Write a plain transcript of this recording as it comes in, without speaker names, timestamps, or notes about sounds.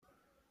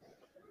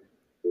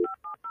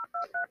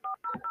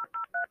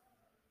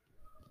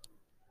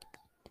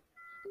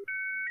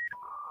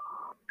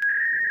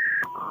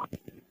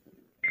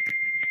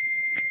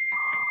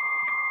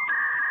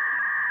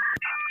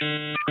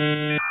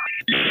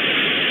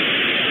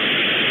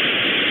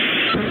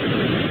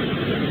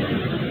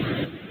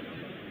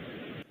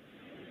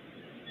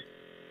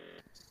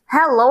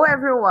Hello,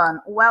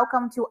 everyone.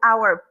 Welcome to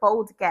our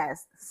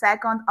podcast,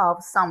 Second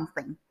of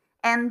Something,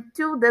 and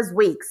to this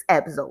week's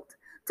episode.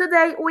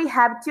 Today, we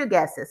have two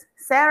guests,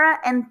 Sarah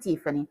and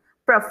Tiffany,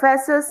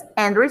 professors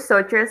and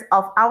researchers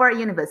of our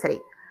university.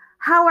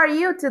 How are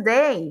you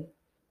today?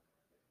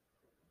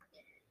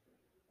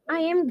 I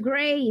am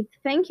great.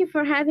 Thank you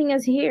for having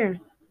us here.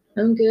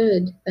 I'm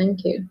good,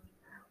 thank you.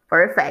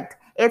 Perfect.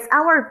 It's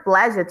our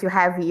pleasure to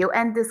have you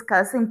and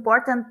discuss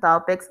important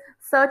topics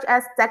such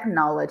as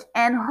technology,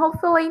 and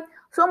hopefully,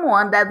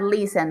 someone that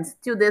listens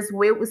to this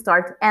will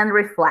start and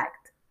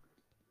reflect.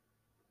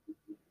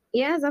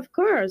 Yes, of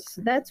course.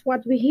 That's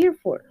what we're here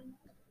for.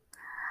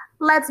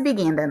 Let's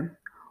begin then.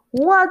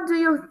 What do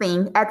you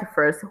think at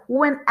first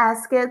when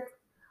asked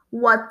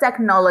what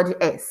technology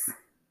is?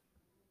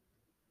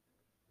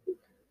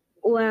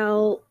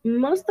 Well,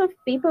 most of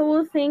people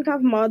will think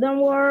of modern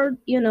world,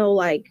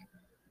 like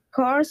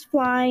cars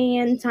flying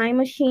and time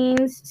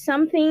machines,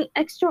 something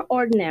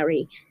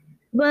extraordinary.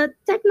 But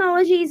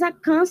technology is a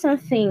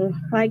constant thing,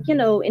 like, in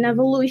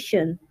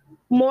evolution,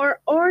 more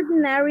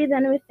ordinary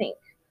than we think.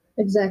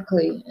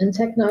 Exactly. And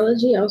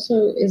technology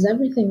also is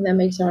everything that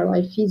makes our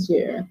life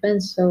easier. A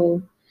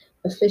pencil,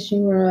 a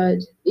fishing rod,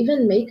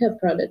 even makeup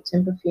products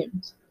and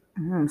perfumes.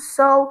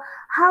 So,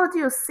 how do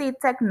you see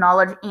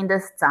technology in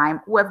this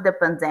time with the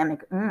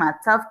pandemic? A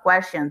tough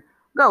question.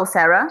 Go,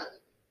 Sarah.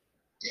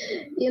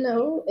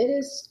 It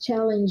is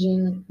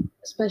challenging,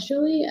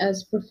 especially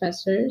as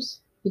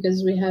professors,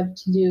 because we have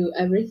to do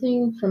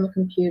everything from a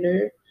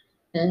computer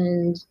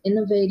and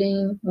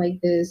innovating like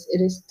this, it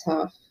is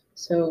tough.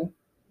 So,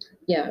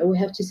 yeah, we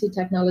have to see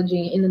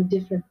technology in a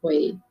different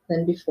way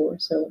than before.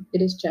 So,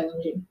 it is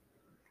challenging.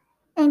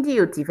 And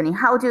you, Tiffany,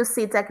 how do you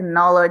see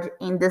technology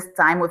in this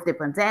time with the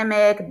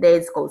pandemic,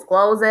 the schools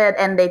closed,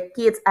 and the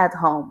kids at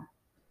home?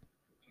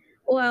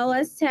 Well,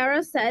 as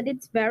Sarah said,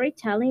 it's very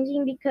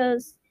challenging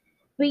because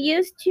we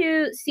used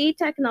to see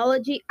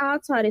technology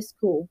outside of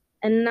school,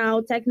 and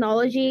now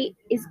technology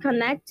is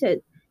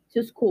connected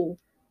to school.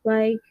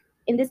 Like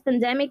in this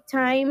pandemic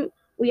time,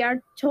 we are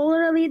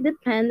totally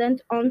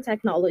dependent on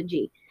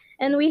technology,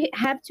 and we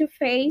have to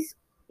face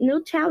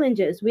new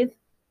challenges with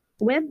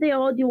the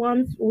old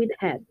ones we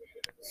had.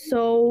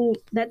 So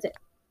that's it.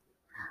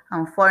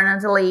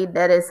 Unfortunately,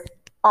 that is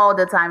all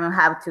the time we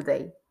have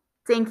today.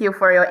 Thank you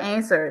for your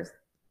answers.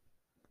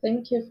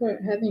 Thank you for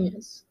having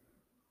us.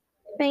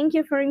 Thank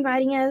you for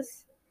inviting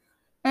us.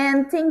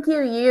 And thank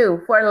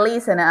you for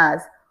listening to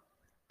us.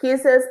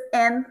 Kisses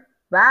and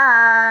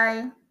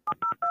bye.